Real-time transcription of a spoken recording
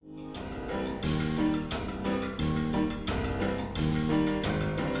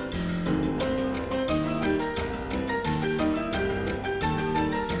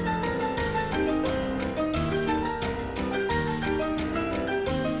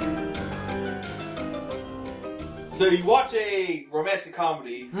So you watch a romantic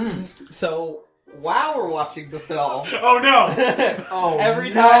comedy. So while we're watching the film, Oh no! Oh, every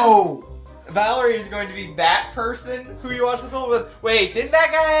no. time Valerie is going to be that person who you watch the film with. Wait, didn't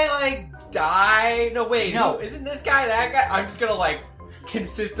that guy die? No, wait, no, isn't this guy that guy? I'm just gonna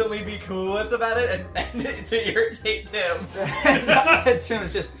consistently be clueless about it and to irritate Tim. Tim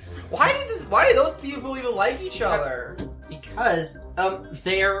is just Why do those people even like each other? because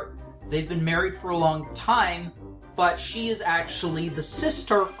they've been married for a long time, but she is actually the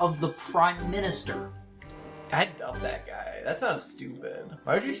sister of the Prime Minister. I'd dump that guy. That sounds stupid.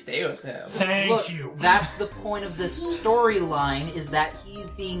 Why would you stay with him? Thank you. That's the point of this storyline, is that he's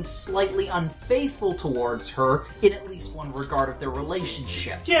being slightly unfaithful towards her in at least one regard of their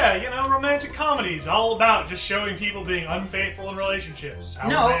relationship. Yeah, romantic comedies, all about just showing people being unfaithful in relationships. How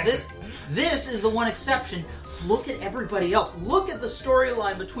No, romantic. this is the one exception. Look at everybody else. Look at the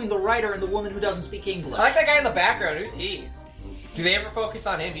storyline between the writer and the woman who doesn't speak English. I like that guy in the background. Who's he? Do they ever focus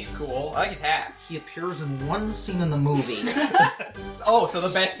on him? He's cool. I like his hat. He appears in one scene in the movie. Oh, so the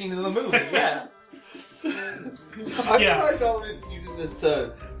best scene in the movie, yeah. I'm Yeah. surprised Valerie is using this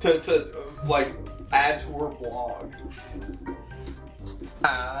to add to her blog.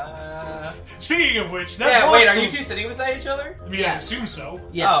 Speaking of which, that Yeah, blog wait, are you post- two sitting beside each other? I mean, Yes. I assume so.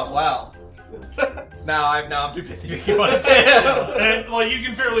 Yes. Oh, well. Now I'm too busy making fun of Tim. And you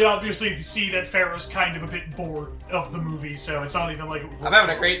can fairly obviously see that Farrah's kind of a bit bored of the movie, so it's not even like I'm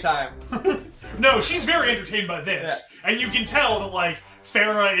having a great time. No, she's very entertained by this, and you can tell that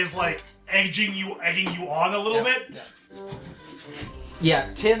Farrah is egging you on a little bit. Yeah. Yeah,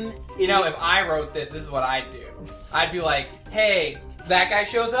 Tim... If I wrote this is what I'd do. I'd be like, hey, that guy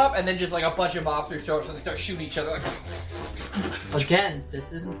shows up, and then just a bunch of mobsters show up and they start shooting each other. Again,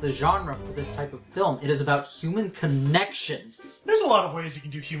 this isn't the genre for this type of film. It is about human connection. There's a lot of ways you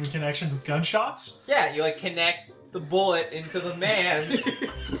can do human connections with gunshots. Yeah, you connect the bullet into the man.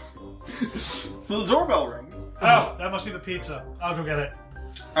 So the doorbell rings. Oh, that must be the pizza. I'll go get it.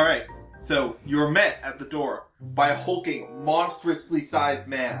 Alright, so you're met at the door by a hulking, monstrously sized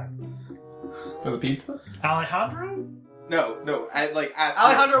man. For the pizza? Alejandro? No,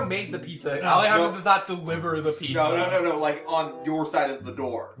 Alejandro made the pizza. No, Alejandro does not deliver the pizza. No, on your side of the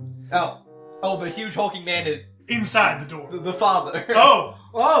door. Oh, the huge hulking man is Inside the door. the father. Oh!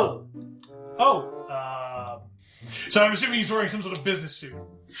 Oh! So I'm assuming he's wearing some sort of business suit.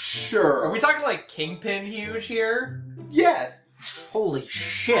 Sure. Are we talking Kingpin huge here? Yes. Holy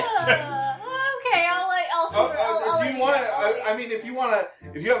shit. Okay, I'll If you want to,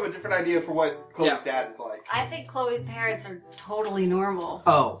 if you have a different idea for what Chloe's dad is like. I think Chloe's parents are totally normal.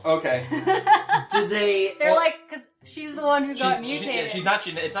 Oh. Okay. Do they... They're because she's the one who got mutated. She's not.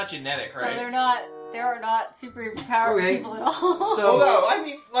 It's not genetic, right? So they are not super powerful people at all. So- no, I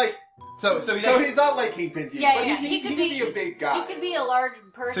mean, So he's not like Kingpin, but he could be a big guy. He could be a large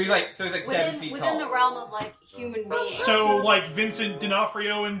person. So he's 7 feet within tall. the realm of human beings. So Vincent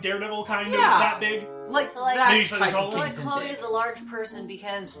D'Onofrio and Daredevil kind of Yeah. that big? that Maybe slightly type of taller? thing. Chloe is a large person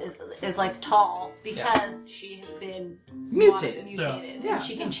because is tall because she has been Mutated. and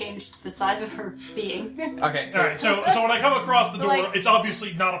she can change the size of her being. Okay. Alright, so when I come across the door, Like- it's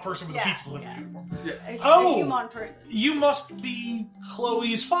obviously not a person with a Yeah, pizza delivery uniform. A Oh! human person. You must be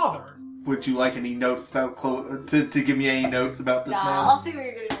Chloe's father. Would you like any notes about Chloe? To give me any notes about this man? I'll see what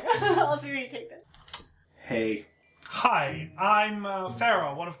you're gonna do. I'll see where you take this. Hey. Hi, I'm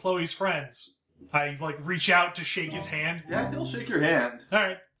Farrah, one of Chloe's friends. I reach out to shake his hand. Yeah, he'll shake your hand.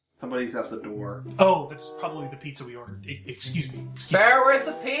 Alright. Somebody's at the door. Oh, that's probably the pizza we ordered. Excuse me. Bear, where's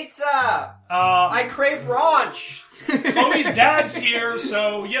the pizza? I crave raunch. Chloe's dad's here,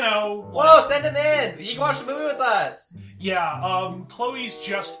 so, Whoa, send him in. He can watch the movie with us. Yeah, Chloe's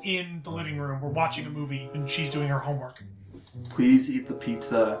just in the living room. We're watching a movie, and she's doing her homework. Please eat the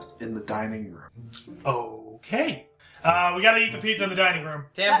pizza in the dining room. Okay. We gotta eat the pizza in the dining room.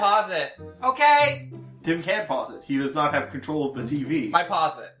 Tim, pause it. Okay. Tim can't pause it. He does not have control of the TV. I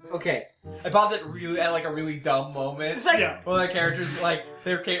pause it. Okay. I pause it really at a really dumb moment. It's like... Yeah. Well, the characters The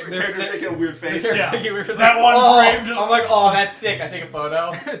character's making a weird face. they're Yeah. making weird faces, That one frame just- I'm like, oh, that's sick. I take a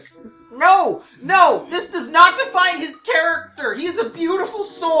photo. No! This does not define his character! He is a beautiful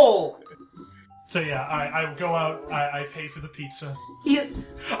soul! So yeah, I go out, I pay for the pizza. He...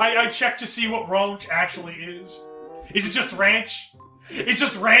 I check to see what ranch actually is. Is it just ranch? It's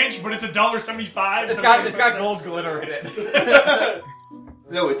just ranch, but it's $1.75. It's got gold glitter in it.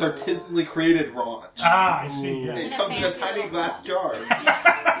 No, it's artistically created raunch. Ah, I see. Yeah. It comes in a tiny glass jar. It's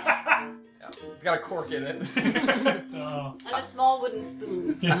got a cork in it. And a small wooden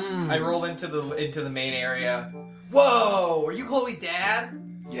spoon. I roll into the main area. Whoa, are you Chloe's dad?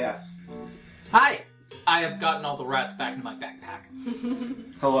 Yes. Hi. I have gotten all the rats back in my backpack.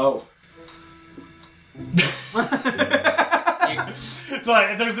 Hello. It's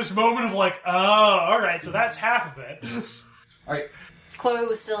like, there's this moment of like, oh, alright, so that's half of it. Alright. Chloe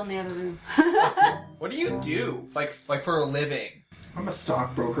was still in the other room. What do you do? Like for a living? I'm a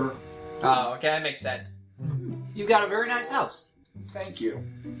stockbroker. Oh, okay, that makes sense. You've got a very nice house. Thank you.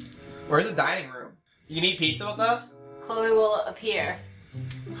 Where's the dining room? You can eat pizza with us? Chloe will appear.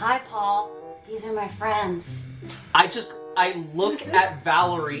 Hi, Paul. These are my friends. I look at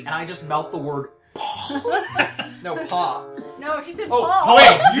Valerie and I just mouth the word No, Pa. No, she said Oh, Paul.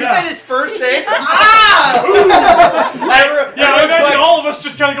 wait, you Yeah. said his first name? Ah! I imagine all of us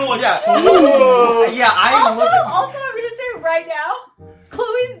just kind of go like, Yeah. Yeah, I Also, look I'm going to say right now,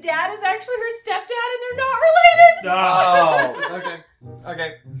 Chloe's dad is actually her stepdad, and they're not related. no. Oh, okay.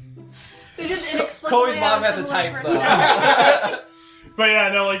 They just inexplicably Chloe's mom have has a similar type, personalities. though. But yeah,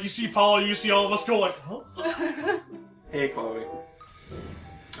 no, like, you see Paul, you see all of us go like, huh? Hey, Chloe.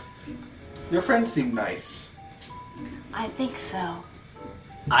 Your friends seem nice. I think so.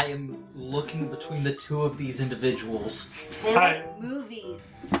 I am looking between the two of these individuals. They Hi. like movies.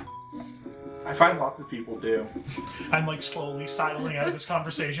 I find lots of people do. I'm like slowly sidling out of this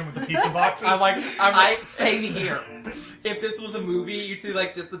conversation with the pizza boxes. I'm Same here. if this was a movie, you'd see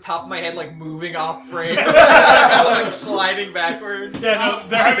like just the top of my head like moving off frame, like sliding backwards. Yeah, no,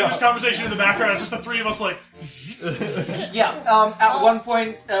 they're having this conversation in the background, just the three of us like, Yeah, at one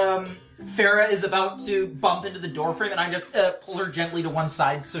point, Farah is about to bump into the doorframe and I just pull her gently to one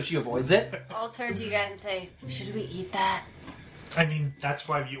side so she avoids it. I'll turn to you guys and say, should we eat that? I mean, that's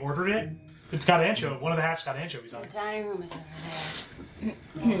why you ordered it. It's got anchovy. One of the half's got anchovies on The it. dining room is over there.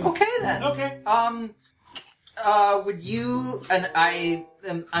 Okay then. Okay. Would you, and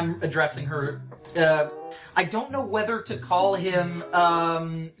I'm addressing her, I don't know whether to call him,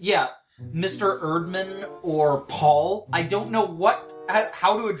 Mr. Erdman or Paul. I don't know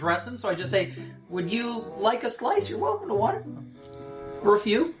how to address him, so I just say, would you like a slice? You're welcome to one. Or a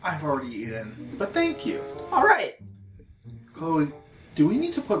few. I've already eaten, but thank you. Alright. Chloe, do we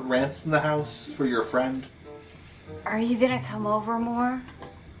need to put rents in the house for your friend? Are you gonna come over more?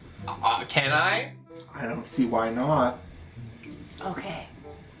 Can I? I don't see why not. Okay.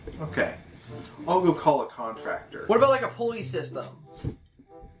 Okay. I'll go call a contractor. What about like a pulley system?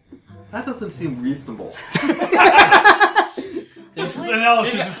 That doesn't seem reasonable. This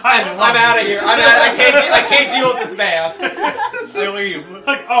analysis is I'm highly out of here. I can't deal with this man. I leave.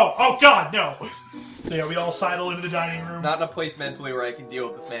 Like, oh god, no. So yeah, we all sidle into the dining room. Not in a place mentally where I can deal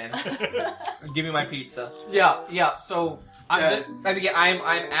with this man. Give me my pizza. Yeah, so I'm I'm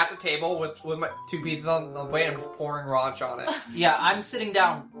at the table with my 2 pieces on the plate. I'm just pouring ranch on it. I'm sitting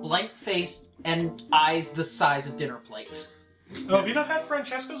down, blank-faced, and eyes the size of dinner plates. Oh, have you not had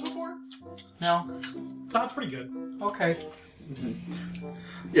Francesca's before? No? That's pretty good. Okay.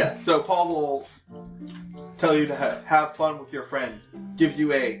 Yeah, so Paul will tell you to have fun with your friends, give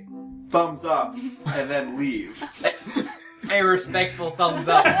you a thumbs up, and then leave. A respectful thumbs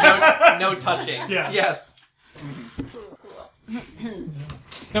up. No touching. Yes. Yes.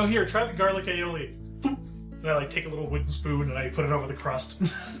 No, here, try the garlic aioli. And I take a little wooden spoon and I put it over the crust.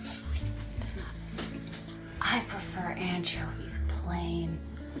 I prefer anchovies plain.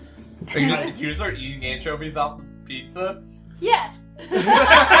 Did you start eating anchovies off pizza? Yes.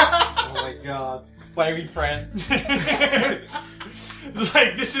 Oh my god. Why are we friends?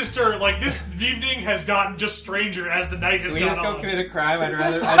 This evening has gotten just stranger as the night has Can we gone just go on. commit a crime?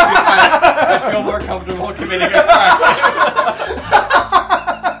 I'd feel more comfortable committing a crime.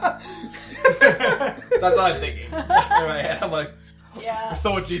 That's what I'm thinking. In my head, I'm like, Yeah. it's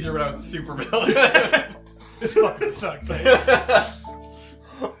so much easier when I was a supervillain. This fucking sucks. I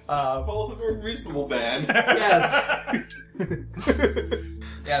Paul's a very reasonable man. Yes.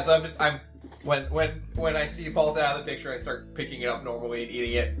 Yeah, so when I see Paul's out of the picture, I start picking it up normally and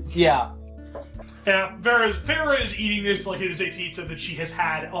eating it. Yeah. Yeah, Farah is eating this like it is a pizza that she has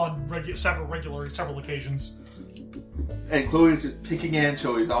had on several occasions. And Chloe's just picking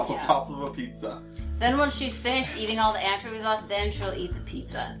anchovies off Yeah. of top of a pizza. Then when she's finished eating all the anchovies off, then she'll eat the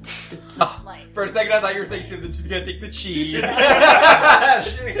pizza. Slice. For a second, I thought you were saying she's gonna take the cheese. She's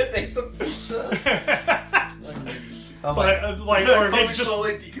gonna take the pizza. Oh my. But or Chloe it's just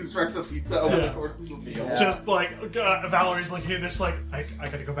slowly deconstructs the pizza over the course of the meal. Yeah. just Valerie's like, hey, this I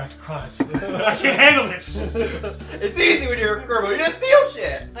gotta go back to crimes. I can't handle this. It's easy when you're a criminal. You just steal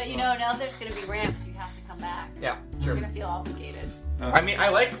shit. But now there's gonna be ramps, you have to come back. Yeah, You're sure. gonna feel obligated. I mean, I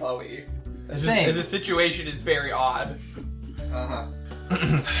like Chloe. Same. The situation is very odd. Uh-huh.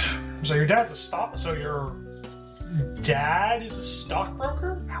 So your dad's so your dad is a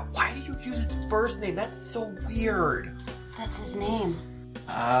stockbroker? Now, why do you use his first name? That's so weird. That's his name.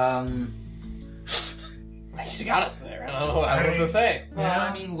 She's got us there. I don't know what to say. Yeah,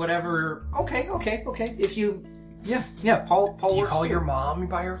 I mean, whatever. Okay. If you, yeah. Paul. Do you works call too. your mom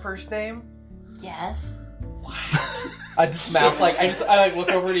by her first name? Yes. I just mouth I look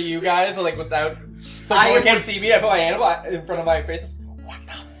over to you guys without. So I no one am- can see me. I put my hand in front of my face. What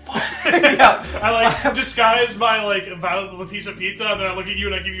the fuck? Yeah. I disguise my valuable piece of pizza, and then I look at you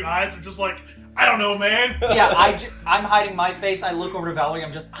and I give you eyes. I'm just I don't know, man. Yeah, I'm hiding my face. I look over to Valerie.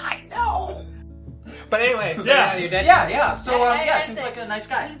 I'm just, I know. But anyway, so Yeah. you're dead. Yeah. So I seems say, like a nice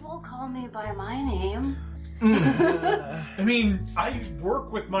guy. People call me by my name. I mean, I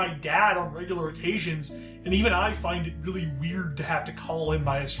work with my dad on regular occasions, and even I find it really weird to have to call him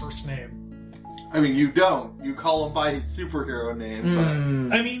by his first name. I mean, you don't. You call him by his superhero name,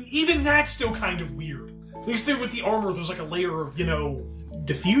 but... I mean, even that's still kind of weird. At least there with the armor, there's a layer of,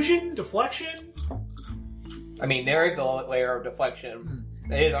 diffusion, deflection. I mean, there is a layer of deflection.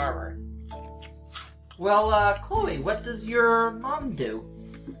 It is armor. Well, Chloe, what does your mom do?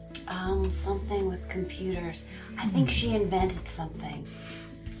 Something with computers. I think she invented something.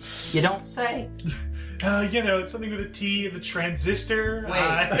 You don't say. It's something with a T, the transistor. Wait,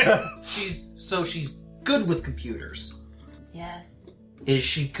 she's good with computers. Yes. Is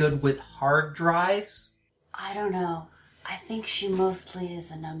she good with hard drives? I don't know. I think she mostly is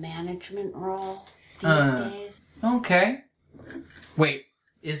in a management role these days. Okay. Wait,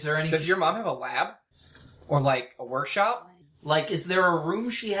 Is there any... does your mom have a lab? Or a workshop? is there a room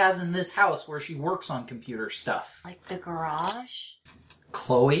she has in this house where she works on computer stuff? Like the garage?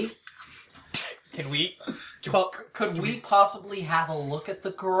 Chloe? Can we? Could we possibly have a look at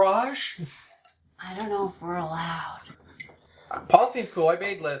the garage? I don't know if we're allowed. Paul seems cool. I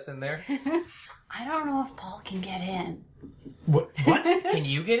made lists in there. I don't know if Paul can get in. What? Can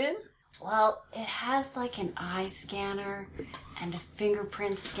you get in? Well, it has an eye scanner and a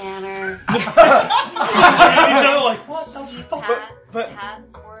fingerprint scanner. What the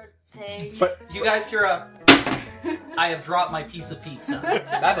Password thing. But You guys hear a... I have dropped my piece of pizza.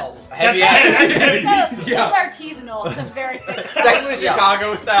 that's a That's heavy heavy ass. pizza. Yeah. It's artisanal. It's a very thick. That's the Yeah.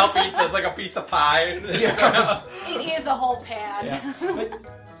 Chicago style pizza. It's like a piece of pie. Yeah. It is a whole pan.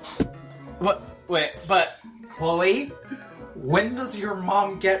 What? Wait, but Chloe, when does your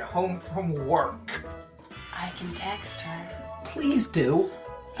mom get home from work? I can text her. Please do.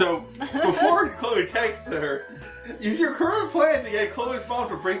 So, before Chloe texts her, is your current plan to get Chloe's mom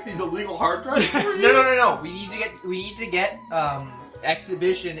to break these illegal hard drives for you? no. We need to get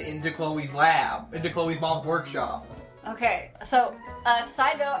exhibition into Chloe's lab, into Chloe's mom's workshop. Okay, so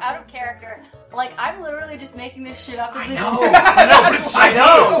side note, out of character, I'm literally just making this shit up as we I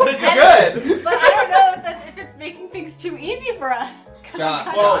know. It's good. But I don't know if it's making things too easy for us. 'Cause John.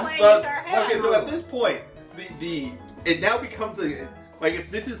 I'm Well, playing into our head. okay, so at this point, it now becomes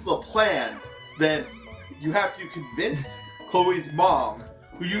if this is the plan, then you have to convince Chloe's mom,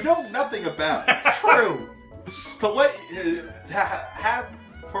 who you know nothing about, True. to have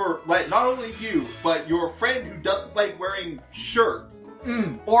her let not only you, but your friend who doesn't like wearing shirts.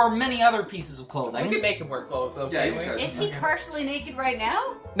 Or many other pieces of We clothing. can make him wear clothes, though. Yeah, can't you we? could. Is he partially naked right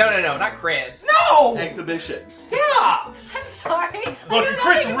now? No, not Chris. No! Exhibition. Yeah! I'm sorry. I Look, don't know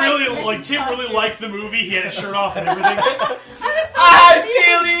Chris anything about really, exhibition Tim really costumes. liked the movie. He had his shirt off and everything. I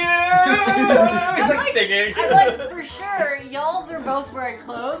feel you. He's like singing. I for sure, y'alls are both wearing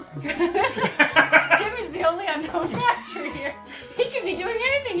clothes. Tim is the only unknown factor here. He could be doing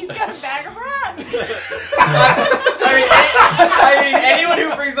anything. He's got a bag of rats. I mean, anyone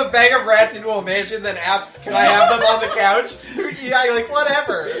who brings a bag of rats into a mansion then asks, "Can I have them on the couch?" Yeah,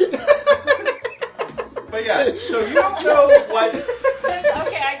 whatever. But yeah, so you don't know what.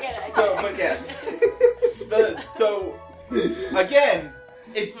 Okay, I get it. So, but yeah. So again,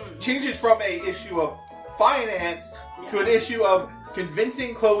 it changes from a issue of finance to an issue of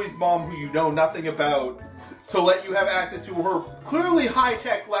convincing Chloe's mom, who you know nothing about, to let you have access to her clearly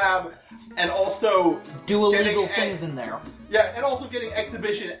high-tech lab, and also Do illegal getting things in there. Yeah, and also getting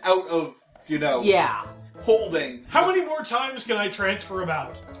exhibition out of Yeah. holding. How many more times can I transfer him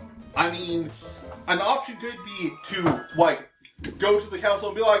out? I mean, an option could be to go to the council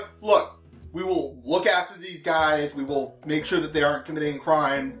and be like, look, we will look after these guys, we will make sure that they aren't committing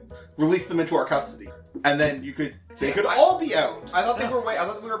crimes, release them into our custody. And then they could all be out. I thought they were I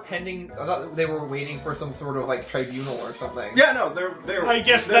thought we were pending. I thought they were waiting for some sort of tribunal or something. Yeah, no, they're I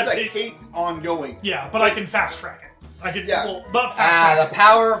guess there's that a it- case ongoing. Yeah, but I can fast track it. I could, Yeah. well, not fast track the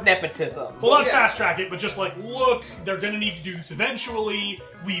power of nepotism. Well, not Yeah. fast track it, but just like, look, they're gonna need to do this eventually.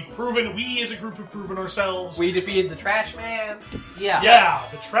 We as a group have proven ourselves. We defeated the trash man. Yeah. Yeah,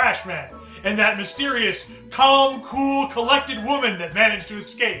 the trash man. And that mysterious, calm, cool, collected woman that managed to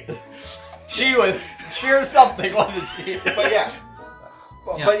escape. She was sure something, wasn't she? But yeah.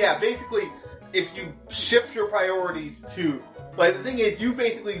 Yeah. But yeah, basically, if you shift your priorities to... Like, the thing is, you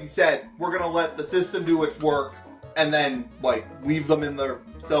basically said, we're going to let the system do its work, and then, like, leave them in their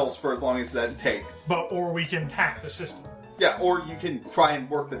cells for as long as that takes. Or we can hack the system. Yeah, or you can try and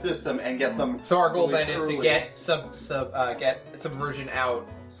work the system and get them... So our goal released then is early. to get get subversion out,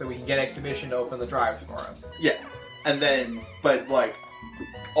 so we can get Exhibition to open the drives for us. Yeah. And then, but, like,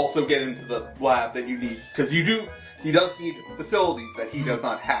 also get into the lab that you need. Because he does need facilities that he does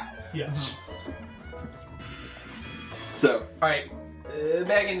not have. Yes. So, Alright,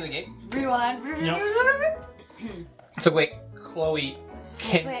 back into the game. Rewind. So wait, Chloe,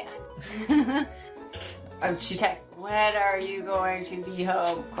 Just wait. She texts, when are you going to be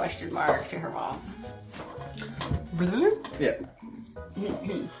home? Question mark to her mom. yeah.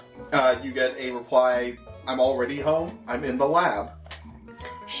 You get a reply, I'm already home. I'm in the lab.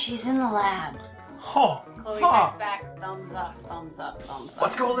 She's in the lab. Huh. Chloe Huh. texts back, thumbs up, thumbs up, thumbs up.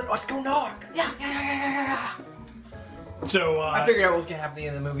 let's go knock. So, I figured out what was gonna happen at the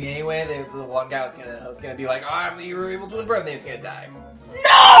end of the movie anyway. The one guy was gonna be like, I'm the evil twin brother, and he was gonna die.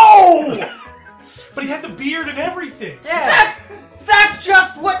 No! but he had the beard and everything. Yeah. That's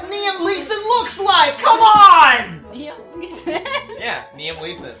just what Liam Neeson looks like! Come on! Yeah. Yeah, Liam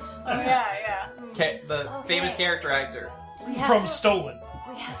Neeson. Oh, yeah. The famous character actor. We have From to, Stolen.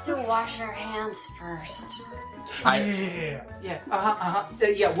 We have to wash our hands first. Yeah. Yeah,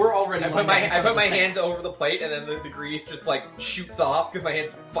 yeah, we're already. I put my hands over the plate, and then the grease just like shoots off because my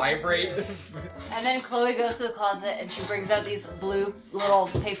hands vibrate. And then Chloe goes to the closet and she brings out these blue little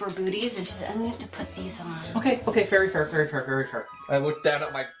paper booties and she said, "I'm going to have to put these on." Okay, very fair. I look down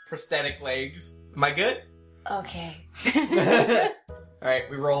at my prosthetic legs. Am I good? Okay. All right,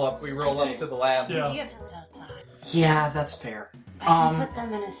 we roll up to the lab. Yeah. You have to put outside. Yeah, that's fair. I can put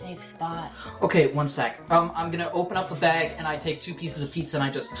them in a safe spot. Okay, one sec. I'm gonna open up the bag and I take 2 pieces of pizza and I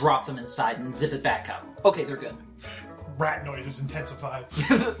just drop them inside and zip it back up. Okay, they're good. Rat noises intensified.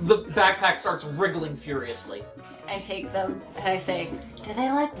 The backpack starts wriggling furiously. I take them and I say, "Do they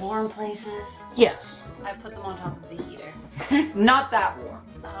like warm places?" Yes. I put them on top of the heater. Not that warm.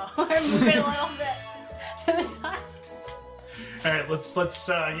 Oh, I'm moving a little bit to the side. All right,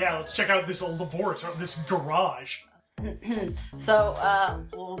 let's check out this laboratory, this garage. So,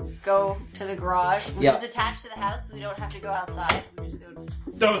 we'll go to the garage, which Yep. is attached to the house, so we don't have to go outside. We just go,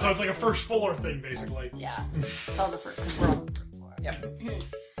 No, so it's like a first floor thing, basically. yeah. It's on the first, because we're on the first floor. Yep.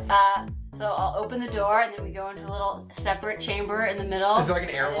 So I'll open the door, and then we go into a little separate chamber in the middle. Is it like an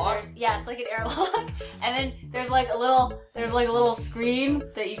And airlock? then yeah, it's like an airlock. And then there's like a little screen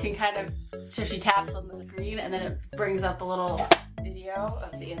that you can kind of, so she taps on the screen, and then it brings up a little video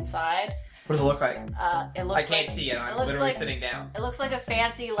of the inside. What does it look like? It looks I can't like, see it. I'm looks literally like- sitting down. It looks like a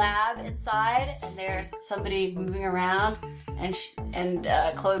fancy lab inside, and there's somebody moving around, and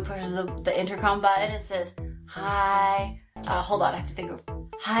Chloe pushes the intercom button and says, "Hi." Hold on, I have to think of.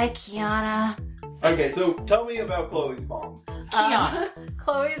 "Hi, Kiana." Okay, so tell me about Chloe's mom. Kiana.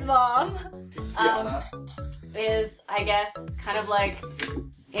 Chloe's mom. Is, I guess, kind of like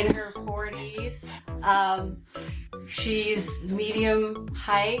in her 40s. She's medium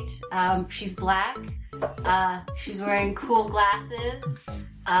height. She's black. She's wearing cool glasses.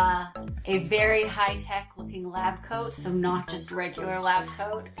 A very high-tech looking lab coat, so not just regular lab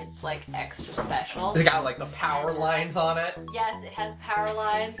coat. It's like extra special. It's got like the power lines on it. Yes, it has power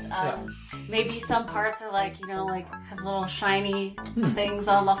lines. Maybe some parts are like, have little shiny things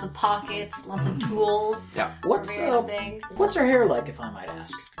on, lots of pockets, lots of tools. Yeah. For What's various things. what's her hair like, if I might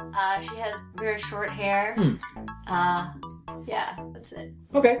ask? She has very short hair. Yeah, that's it.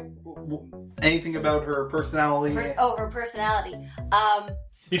 Okay. Anything about her personality? Her personality.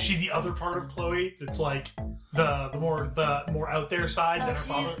 Is she the other part of Chloe? That's like the more out there side than her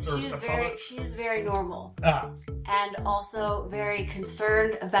father or she's stepfather? she's very normal. Ah, And also very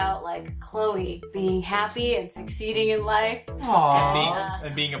concerned about like Chloe being happy and succeeding in life. Aww.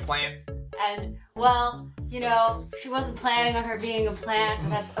 And being a plant. And well, she wasn't planning on her being a plant, but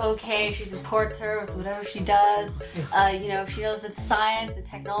that's okay. She supports her with whatever she does. She knows that science and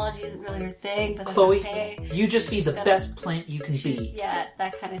technology isn't really her thing, but that's Chloe, okay. you just be the gotta- best plant you can be. Yeah,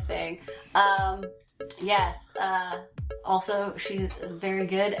 that kind of thing. Yes. Also, she's very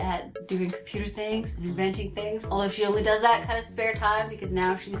good at doing computer things and inventing things. Although she only does that kind of spare time because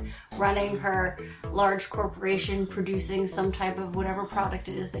now she's running her large corporation producing some type of whatever product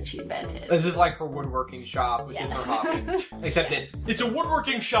it is that she invented. This is like her woodworking shop, which is Yes. her hobby. Except It's a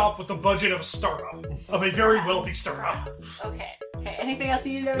woodworking shop with the budget of a startup, of a very wealthy startup. Okay. Anything else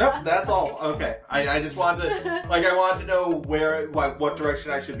you need to know? Nope, John? that's all. Okay. I just wanted to, I wanted to know what direction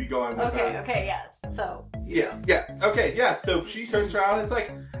I should be going with her. Okay, yes. So, Yeah. Okay, yeah. So she turns around and is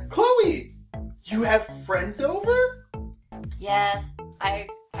like, Chloe, you have friends over? yes, I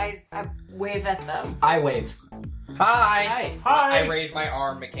wave at them. I wave. Hi. Hi. I raise my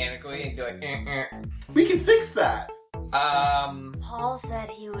arm mechanically and be like, We can fix that. Paul said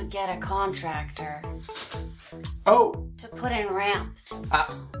he would get a contractor Oh, to put in ramps.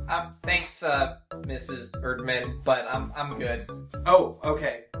 Thanks, Mrs. Erdman, but I'm good.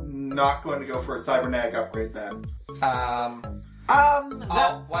 Okay. Not going to go for a cybernetic upgrade then.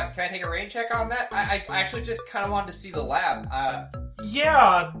 What? Can I take a rain check on that? I actually just kind of wanted to see the lab.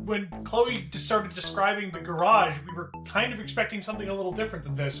 Yeah, when Chloe just started describing the garage, we were kind of expecting something a little different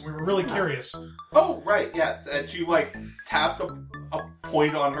than this. We were really curious. Oh, right, yes. And she, taps a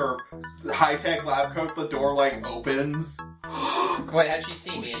point on her high-tech lab coat. The door, opens. Wait, had she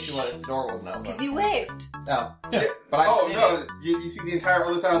seen me and she wanted the door wasn't open? Because you waved. No. Yeah. But I'm Oh, sitting. no. You see the entire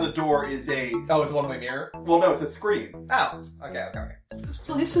other side of the door is a... Oh, it's a one-way mirror? Well, no, it's a screen. Oh. Okay. This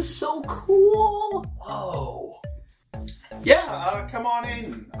place is so cool. Whoa. Yeah, come on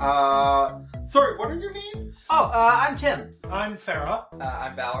in. Sorry, what are your names? I'm Tim. I'm Farah.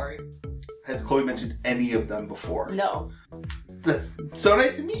 I'm Valerie. Has Chloe mentioned any of them before? No. That's so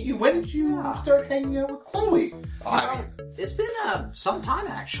nice to meet you. When did you start hanging out with Chloe? I mean, It's been some time,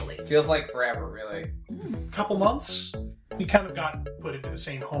 actually. feels like forever, really. Couple months. We kind of got put into the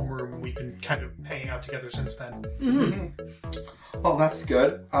same homeroom. We've been kind of hanging out together since then. Well, that's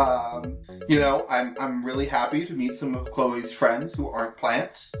good. I'm really happy to meet some of Chloe's friends who aren't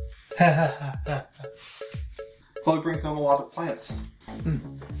plants. Chloe brings home a lot of plants.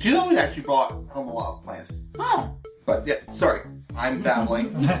 She's always actually brought home a lot of plants. Oh. But yeah, sorry, I'm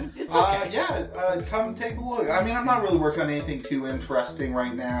babbling. It's okay. Come take a look. I mean, I'm not really working on anything too interesting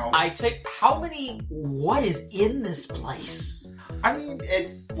right now. What is in this place? I mean,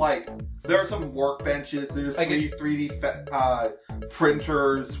 it's there are some workbenches. There's Like 3D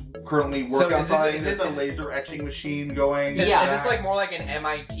printers currently working So on is this- something. is There's this- a laser etching machine going. Yeah. Is this more like an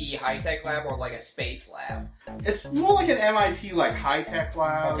MIT high-tech lab or like a space lab? It's more like an MIT high-tech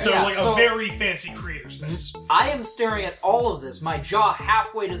lab. Okay. So, Yeah, a very fancy creator space. I am staring at all of this, my jaw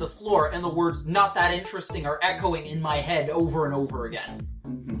halfway to the floor, and the words "not that interesting" are echoing in my head over and over again.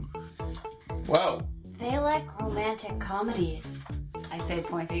 Whoa. They like romantic comedies, I say,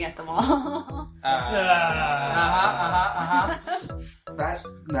 pointing at them all. That's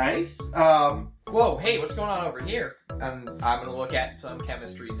nice. Whoa, hey, what's going on over here? I'm gonna look at some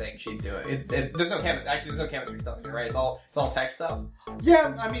chemistry thing she's doing. There's no chemistry stuff in here, right? It's all tech stuff.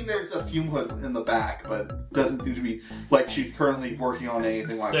 Yeah, I mean, there's a fume hood in the back, but doesn't seem to be like she's currently working on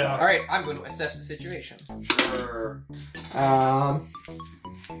anything like Yeah. All right, I'm going to assess the situation. that. Sure.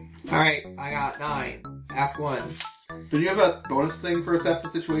 All right, I got 9. Ask 1. Did you have a bonus thing for assess the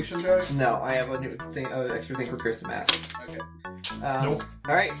situation, Joey? No, I have a new thing, extra thing for Chris to ask. Okay. Nope.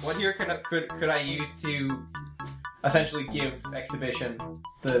 All right, what here could I use to essentially give Exhibition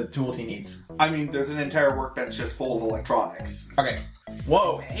the tools he needs? I mean, there's an entire workbench just full of electronics. Okay.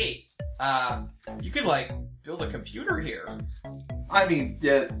 Whoa, hey, you could build a computer here. I mean,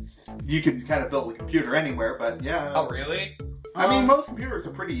 yeah, you can kind of build a computer anywhere, but yeah. Oh, really? I mean, most computers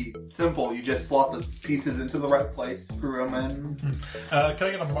are pretty simple. You just slot the pieces into the right place, screw them in. Can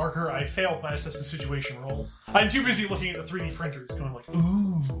I get a marker? I failed my assess the situation roll. I'm too busy looking at the 3D printers, going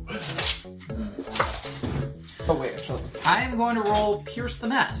ooh. Oh wait, actually. I am going to roll Pierce the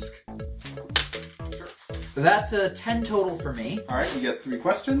Mask. That's a 10 total for me. All right, you get 3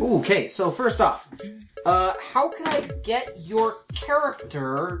 questions. Okay, so first off, how can I get your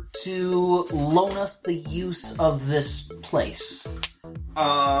character to loan us the use of this place?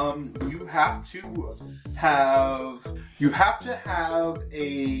 You have to have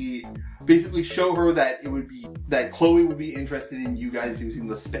a basically show her that that Chloe would be interested in you guys using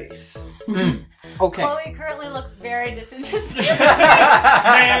the space. Okay. Chloe currently looks very disinterested.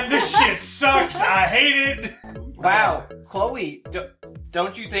 Man, this shit sucks. I hate it. Wow, Chloe,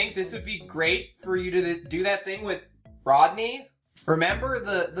 don't you think this would be great for you to do that thing with Rodney? Remember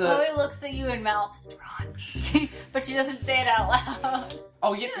the Chloe looks at you and mouths Rodney, but she doesn't say it out loud.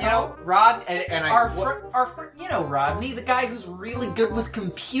 oh you know Rod and Our friend, you know, Rodney, the guy who's really good with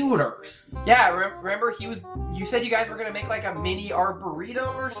computers. yeah remember you said you guys were gonna make like a mini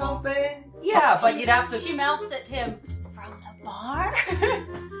arboretum or something. Yeah, but you'd have to She mouths at Tim from the bar.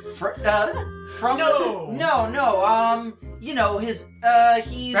 from No. no. You know his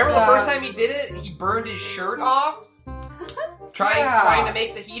he's. Remember the first time he did it? He burned his shirt off, trying to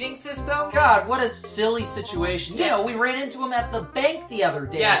make the heating system. God, what a silly situation. You Yeah. know, we ran into him at the bank the other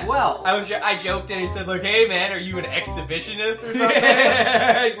day Yeah. as well. I joked and he said like, "Hey man, are you an exhibitionist or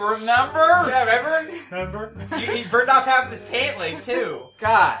something?" Remember? Yeah, remember? Remember? He burned off half of his pant leg too.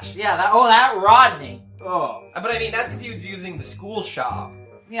 Gosh, yeah. That Rodney. Oh, But I mean, that's because he was using the school shop.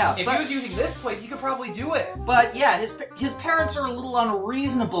 yeah. If but, he was using this place, he could probably do it. but yeah, his parents are a little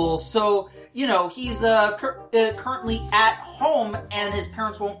unreasonable, so you know he's currently at home, and his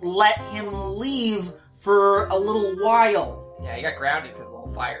parents won't let him leave for a little while. Yeah, he got grounded because of the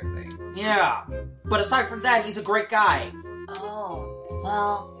whole fire thing. Yeah, but aside from that, he's a great guy. Oh,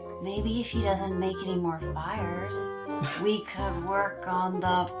 well, maybe if he doesn't make any more fires, we could work on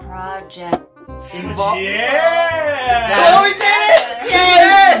the project. Yeah! Oh, we did it!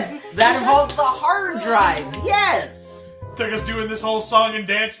 Yes! That involves the hard drives. Yes. Took us doing this whole song and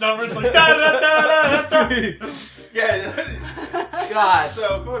dance number. It's like da da da da da. Yeah. God.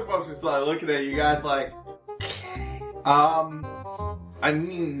 So, Chloe Mom's just like looking at you guys like, I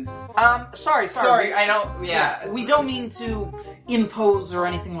mean, Sorry, I don't. Yeah, we don't mean to impose or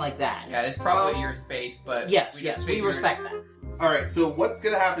anything like that. Yeah, it's probably your space, but Yes, just we figured- respect that. all right. So what's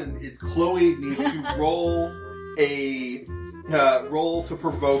gonna happen is Chloe needs to roll a roll to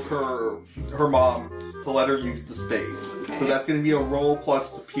provoke her mom to let her use the space. Okay. So that's gonna be a roll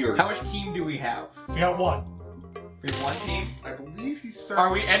plus superior. How much team do we have? We got one. We have one team. I believe he's starting.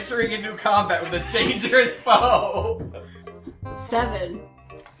 Are we entering into combat with a dangerous foe? 7.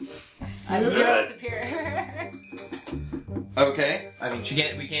 I'm 0 superior. Okay. I mean,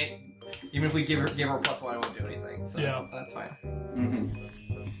 we can't. Even if we give her +1, I won't do anything. So Yeah. that's fine. Mm-hmm.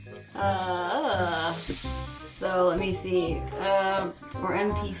 So let me see. For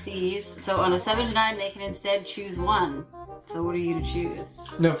NPCs, so on a 7 to 9, they can instead choose one. So what are you to choose?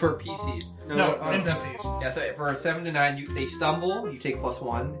 No, for PCs. No, on a NPCs. Yeah, so for a 7 to 9, they stumble. You take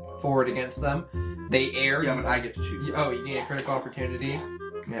 +1 forward against them. They err. Yeah, but I get to choose. Oh, you need a critical opportunity.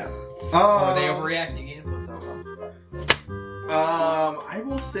 Yeah. Oh, Or they overreact and you gain influence over them. I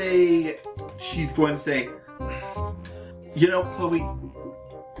will say she's going to say, you know, Chloe,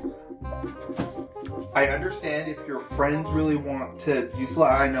 I understand if your friends really want to use.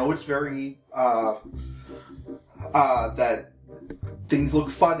 I know it's very that things look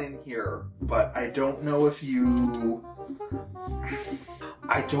fun in here, but I don't know if you.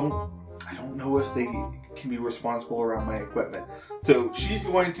 I don't know if they can be responsible around my equipment. So she's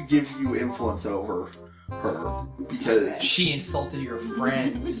going to give you influence over her because She insulted your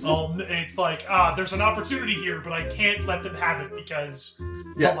friends. It's like, there's an opportunity here, but I can't let them have it because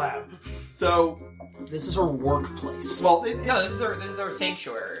Yeah. the lab. so This is her workplace. well No, this is our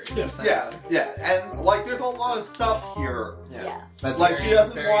sanctuary. yeah, and like there's a lot of stuff here. Yeah. That's Like, very, she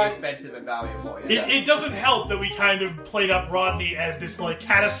doesn't very want- expensive and valuable. It doesn't help that we kind of played up Rodney as this like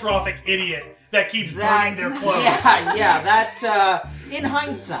catastrophic idiot that keeps burning their clothes. Yeah, that, in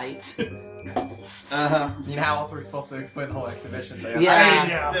hindsight. Uh-huh. I mean, how else are we supposed to explain the whole exhibition thing? Yeah.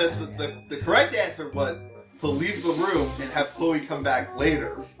 Yeah. The correct answer was to leave the room and have Chloe come back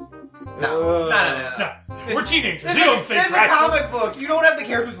later. No. No, we're teenagers. This We don't think is a practical. comic book. You don't have the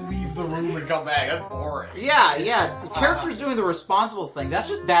characters leave the room and come back. That's boring. Yeah. The character's doing the responsible thing. That's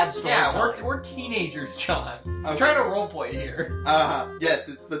just bad Yeah, storytelling. we're teenagers, John. I'm Okay. trying to roleplay here. Yes,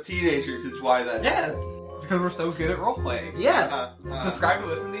 it's the teenagers is why that. Yes, because we're so good at roleplaying. Yes. Subscribe to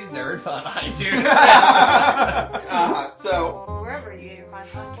Listen to These Nerds on iTunes. So Wherever you get your fine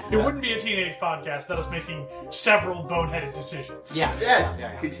podcast. It wouldn't be a teenage podcast that is making several boneheaded decisions. Yeah. yes,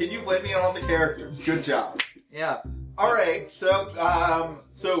 Yeah. continue blaming it on the characters. Good job. Yeah. All right, so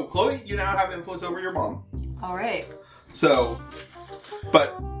Chloe, you now have influence over your mom. All right. So,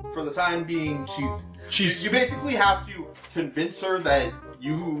 but for the time being, She's you basically have to convince her that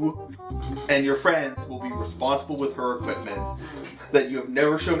you and your friends will be responsible with her equipment that you have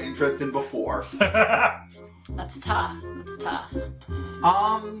never shown interest in before. That's tough. That's tough.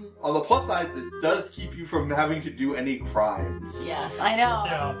 On the plus side, this does keep you from having to do any crimes. Yes, I know.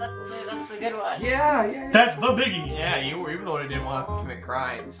 Yeah. That's the good one. Yeah. that's the biggie. Yeah, you were the one who didn't want us to commit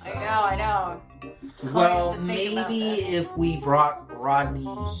crimes. So. I know. Well, Chloe has to think about maybe this. if we brought Rodney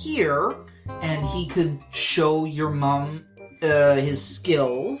here and he could show your mom his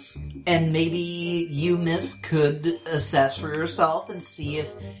skills, and maybe you, miss, could assess for yourself and see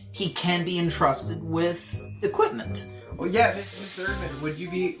if he can be entrusted with equipment. Well, yeah, Mr. Erdman, would you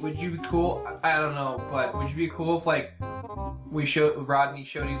be cool? I don't know, but would you be cool if like Rodney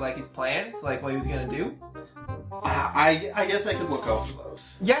showed you like his plans, like what he was gonna do? I guess I could look over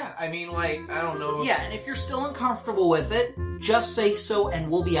those. Yeah, I mean, like I don't know. Yeah, and if you're still uncomfortable with it, just say so, and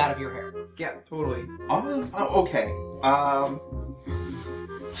we'll be out of your hair. Yeah, totally. Okay.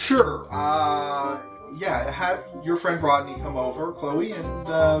 Sure. Yeah, have your friend Rodney come over, Chloe, and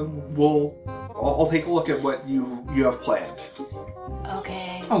I'll take a look at what you have planned.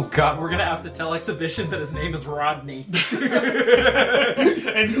 Okay. Oh god, we're gonna have to tell Exhibition that his name is Rodney.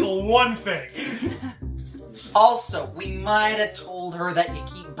 And one thing. Also, we might have told her that you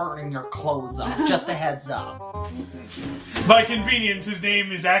keep burning your clothes off. Just a heads up. By convenience, his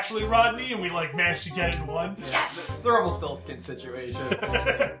name is actually Rodney, and we managed to get it in one. Yes! The Rumpelstiltskin situation.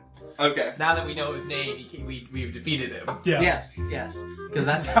 Okay. Now that we know his name, we've defeated him. Yeah. Yes. Because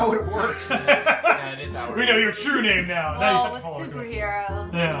that's how it works. Yeah, it is how We know your true name now. Now you Well, have with to follow it.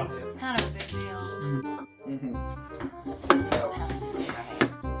 superheroes, Yeah. it's kind of a big deal. Mm-hmm.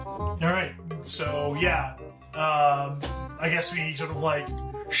 Alright, so yeah. I guess we sort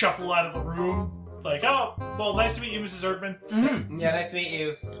of shuffle out of the room. Oh, well, nice to meet you, Mrs. Erdman. Mm-hmm. Yeah, nice to meet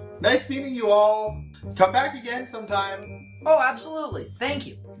you. Nice meeting you all. Come back again sometime. Oh, absolutely. Thank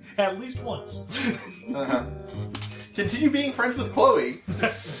you. At least once. Uh-huh. Continue being friends with Chloe.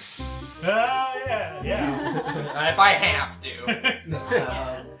 Yeah. If I have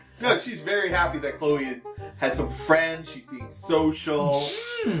to. No, she's very happy that Chloe has some friends. She's being social.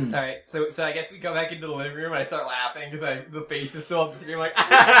 Alright, so I guess we go back into the living room and I start laughing because the face is still on the screen like,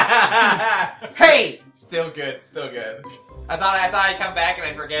 Hey! Still good. I thought I'd come back and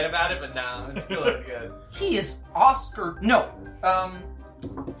I'd forget about it, but no, it's still good. He is Oscar... No.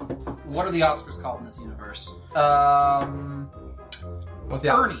 What are the Oscars called in this universe? What's the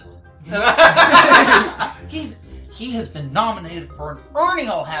Ernie's. He has been nominated for an Ernie,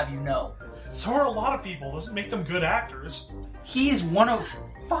 I'll have you know. So are a lot of people. Doesn't make them good actors. He is one of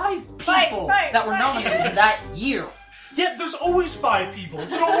 5 people that were nominated that year. Yeah, there's always 5 people.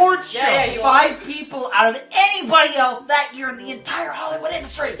 It's an awards show. Yeah, 5 people out of anybody else that year in the entire Hollywood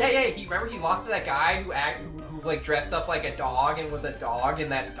industry. Yeah. Remember he lost to that guy who dressed up like a dog and was a dog in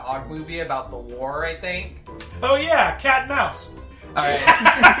that dog movie about the war, I think. Oh yeah, Cat and Mouse. All right.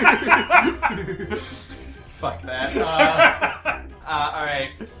 Fuck that. All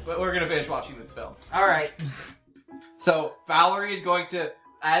right, but we're gonna finish watching this film. All right. So Valerie is going to,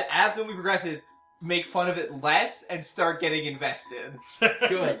 as the movie progresses, make fun of it less and start getting invested.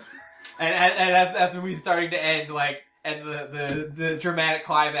 Good. And as the movie's starting to end, and the dramatic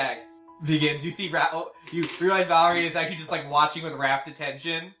climax begins, you realize Valerie is actually just watching with rapt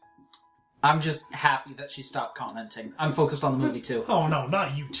attention. I'm just happy that she stopped commenting. I'm focused on the movie too. Oh no,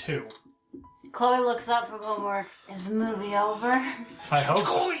 not you too. Chloe looks up from homework. Is the movie over? I hope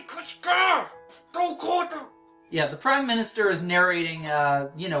so. Yeah, the Prime Minister is narrating,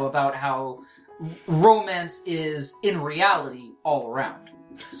 about how romance is, in reality, all around.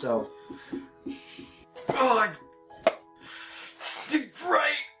 So... Oh, it's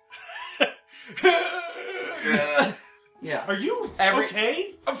right. Yeah. Are you Every-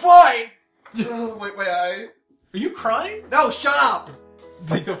 okay? I'm fine. Oh, wait, Are you crying? No, shut up.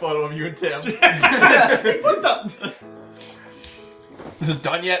 Take the photo of you and Tim. What the? Is it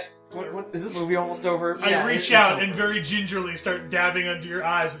done yet? What is this movie almost over? I reach out and very gingerly start dabbing under your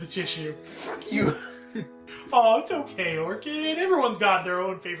eyes with the tissue. You. Oh, it's okay, Orchid. Everyone's got their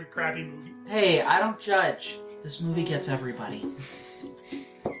own favorite crappy movie. Hey, I don't judge. This movie gets everybody.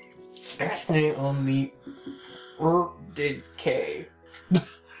 X-Nay on the did K.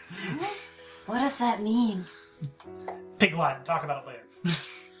 What does that mean? Pig Latin. Talk about it later.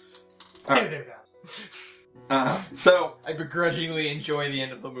 Alright. There you go. So, I begrudgingly enjoy the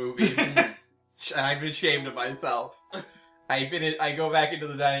end of the movie. And I'm ashamed of myself. I go back into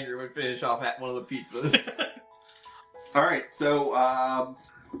the dining room and finish off at one of the pizzas. alright, so, I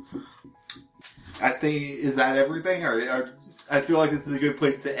think, is that everything? Or I feel like this is a good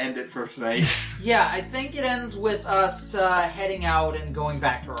place to end it for tonight. Yeah, I think it ends with us heading out and going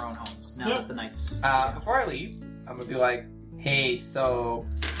back to our own homes now Yep. that the night's... Before I leave, I'm gonna be like, hey, so,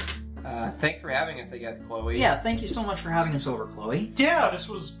 thanks for having us, I guess, Chloe. Yeah, thank you so much for having us over, Chloe. Yeah, this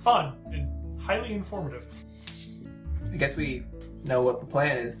was fun and highly informative. I guess we know what the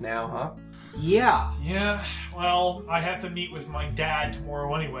plan is now, huh? Yeah. Yeah, well, I have to meet with my dad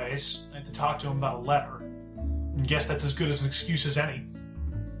tomorrow anyways. I have to talk to him about a letter. I guess that's as good as an excuse as any.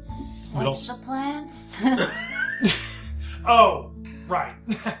 What's the plan? Oh, right.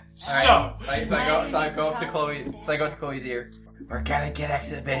 So, I go up to Chloe. So I go up to Chloe's ear. We're gonna get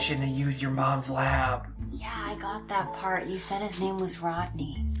exhibition to use your mom's lab. Yeah, I got that part. You said his name was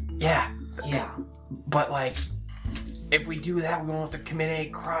Rodney. Yeah, Yeah. but like, if we do that, we won't have to commit any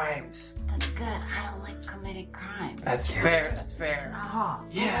crimes. That's good. I don't like committed crimes. That's fair. That's fair. Ah.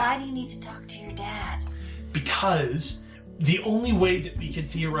 Well, why do you need to talk to your dad? because the only way that we can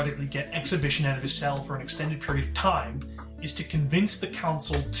theoretically get exhibition out of his cell for an extended period of time is to convince the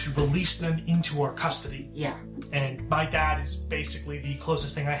council to release them into our custody. Yeah. And my dad is basically the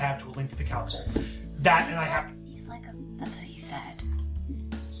closest thing I have to a link to the council. That and I have... He's like a... That's what you said.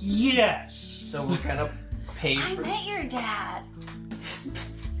 Yes. So we're gonna pay I for... met your dad.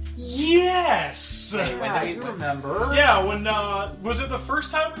 Yes! When Yeah, do we- you remember. Yeah, when, was it the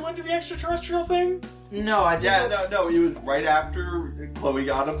first time we went to the extraterrestrial thing? No, I think Yeah, no, it was right after Chloe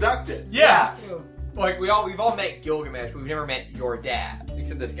got abducted. Yeah. Like we've all met Gilgamesh, but we've never met your dad,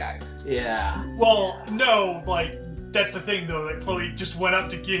 except this guy. Yeah. Well, no, like, that's the thing, though, that Chloe just went up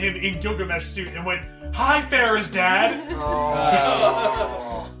to get him in Gilgamesh suit and went, "Hi, Farrah's dad!"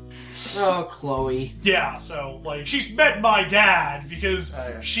 Oh, Chloe. Yeah, so, like, she's met my dad because Oh,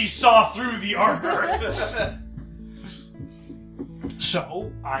 yeah. she saw through the armor.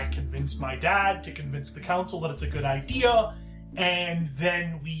 So, I convinced my dad to convince the council that it's a good idea, and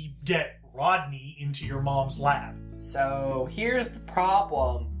then we get Rodney into your mom's lab. So here's the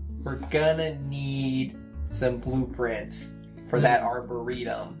problem: we're gonna need some blueprints for that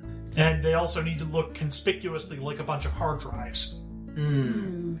arboretum. And they also need to look conspicuously like a bunch of hard drives.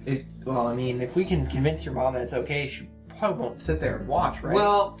 Well, I mean, if we can convince your mom that it's okay, she probably won't sit there and watch, right?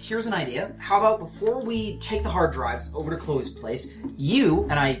 Well, here's an idea. How about before we take the hard drives over to Chloe's place, you,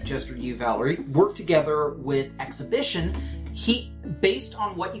 and I gestured to you, Valerie, work together with Exhibition. Based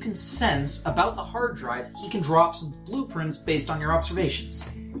on what you can sense about the hard drives, he can draw up some blueprints based on your observations.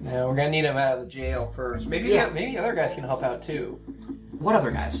 no, we're gonna need him out of the jail first. Maybe maybe other guys can help out too. What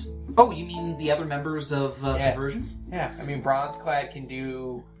other guys? Oh, you mean the other members of Subversion? Yeah, I mean, Bronzeclad can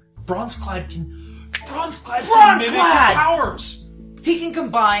do. Bronzeclad can mimic his powers! He can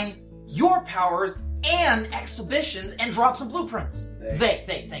combine your powers and Exhibition's and drop some blueprints.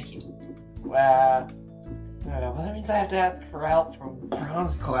 Thank you. Well, that means I have to ask for help from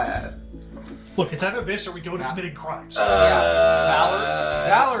Bronzeclad. Look, it's either this or we go to committed crimes.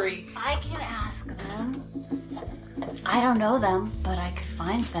 Valerie. I can ask them. I don't know them, but I could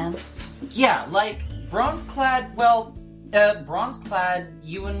find them. Yeah, like, Bronzeclad, well, Bronzeclad,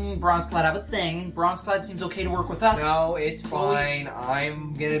 you and Bronzeclad have a thing. Bronzeclad seems okay to work with us. No, it's fine.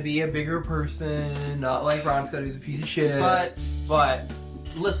 I'm gonna be a bigger person, not like Bronzeclad, who's a piece of shit. But, But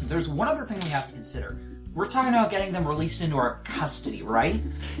listen, there's one other thing we have to consider. We're talking about getting them released into our custody, right?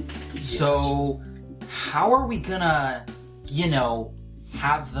 Yes. So, how are we gonna,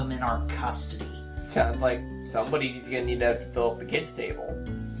 have them in our custody? sounds like somebody's gonna need to fill up the kids' table.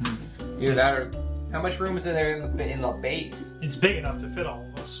 Either that or how much room is in there in the base? It's big enough to fit all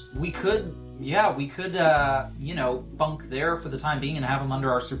of us. We could, bunk there for the time being and have them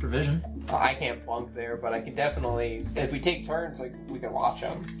under our supervision. I can't bunk there, but I can definitely, if we take turns, like we can watch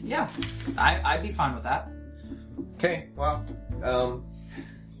them. Yeah, I'd be fine with that. Okay, well,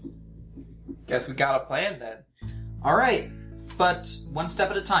 guess we got a plan then. All right, but one step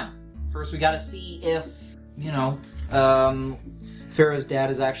at a time. First, we got to see if Farrah's dad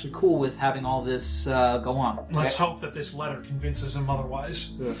is actually cool with having all this go on. Let's hope that this letter convinces him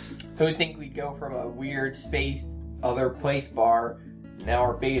otherwise. Who would think we'd go from a weird space, other place bar, now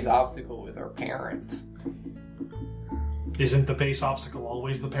our biggest obstacle is our parents? Isn't the base obstacle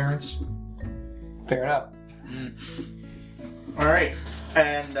always the parents? Fair enough. All right,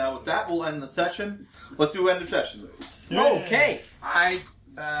 and with that, we'll end the session. Let's do end of session moves. Yeah. Okay. I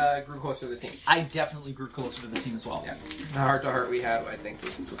grew closer to the team. I definitely grew closer to the team as well. Yeah. The heart-to-heart we had, I think,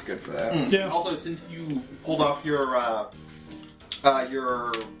 was good for that. Yeah. Also, since you pulled off your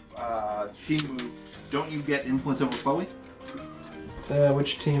team move, don't you get influence over Chloe?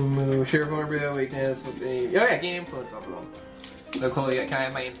 Which team move? Share vulnerability, weakness, with the... Oh yeah, gain influence over them. So Chloe, can I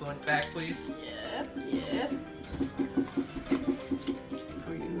have my influence back, please? Yes.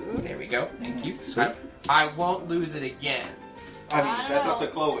 There we go. Thank you. I won't lose it again. I mean, that's up to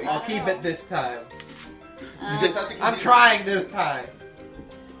Chloe. I'll keep it this time. You just have to I'm trying this time.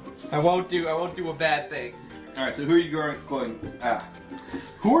 I won't do a bad thing. All right. So who are you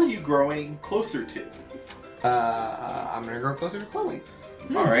Who are you growing closer to? I'm gonna grow closer to Chloe.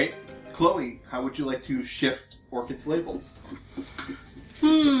 All right, Chloe. How would you like to shift Orchid's labels?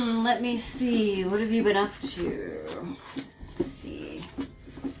 Let me see. What have you been up to? Let's see.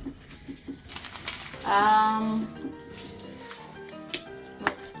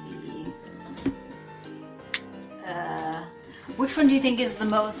 Which one do you think is the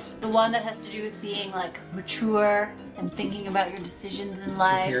one that has to do with being like mature and thinking about your decisions in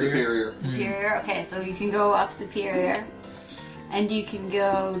life? Superior. Superior. Okay, so you can go up superior, and you can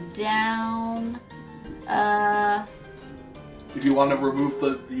go down. If you want to remove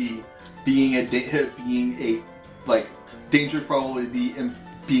the being a danger is probably the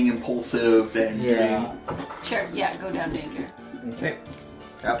being impulsive and doing. Sure. Yeah, go down danger. Okay.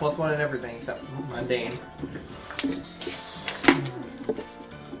 Got +1 and everything except mundane.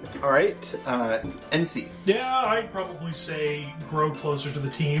 Alright, NC. Yeah, I'd probably say grow closer to the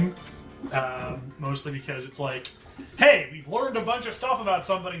team. Mostly because it's like, hey, we've learned a bunch of stuff about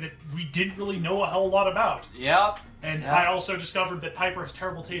somebody that we didn't really know a hell lot about. Yep. And I also discovered that Piper has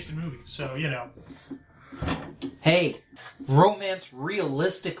terrible taste in movies, so, you know. Hey, romance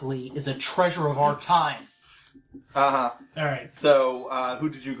realistically is a treasure of our time. Alright. So, who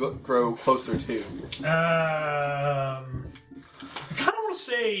did you grow closer to? I kind of want to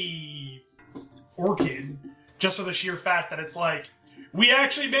say Orchid, just for the sheer fact that it's like, we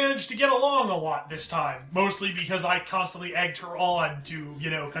actually managed to get along a lot this time, mostly because I constantly egged her on to, you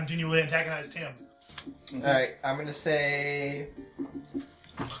know, continually antagonize Tim. Alright, I'm gonna say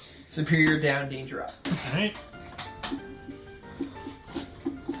superior down, danger up. Alright.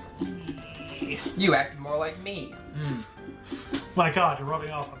 You acted more like me. My god, you're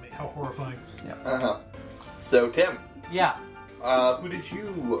rubbing off on me. How horrifying. So, Tim. Yeah. Who did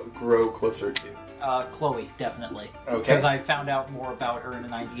you grow closer to? Chloe, definitely. Okay. Because I found out more about her and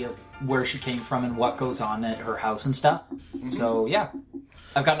an idea of where she came from and what goes on at her house and stuff. Mm-hmm. So, yeah.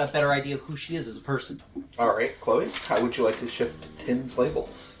 I've gotten a better idea of who she is as a person. Alright, Chloe, how would you like to shift Tim's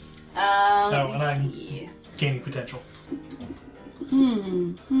labels? And I'm gaining potential.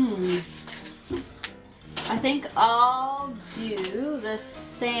 I think I'll do the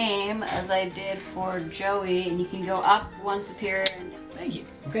same as I did for Joey, and you can go up one superior and Thank you.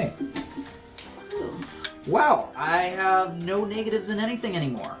 Okay. Wow, I have no negatives in anything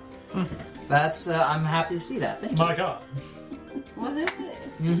anymore. That's, I'm happy to see that. Thank you. My god. what is it?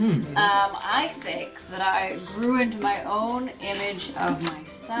 I think that I grew into my own image of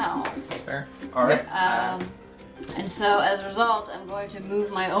myself. That's fair. Alright. And so, as a result, I'm going to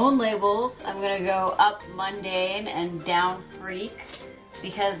move my own labels. I'm going to go up mundane and down freak,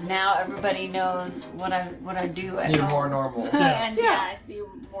 because now everybody knows what I do at You're home. more normal. And I see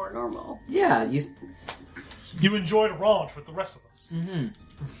more normal. Yeah, You enjoyed a raunch with the rest of us.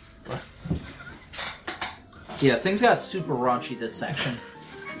 Yeah, things got super raunchy this section.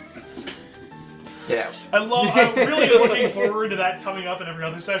 Get out. I'm really looking forward to that coming up in every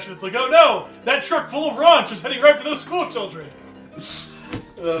other session. It's like, oh no, that truck full of raunch is heading right for those school children.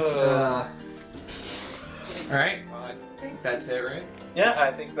 Alright, well, I think that's it, right? Yeah,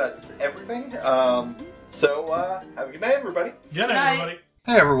 I think that's everything. So, have a good night, everybody. Good night, everybody.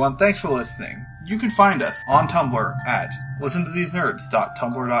 Hey everyone, thanks for listening. You can find us on Tumblr at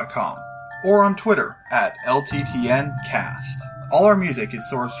listentothesenerds.tumblr.com or on Twitter at LTTNcast. All our music is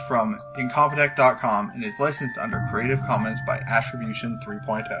sourced from Incompetech.com and is licensed under Creative Commons by Attribution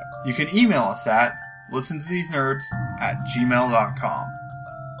 3.0. You can email us at listentothesenerds@gmail.com.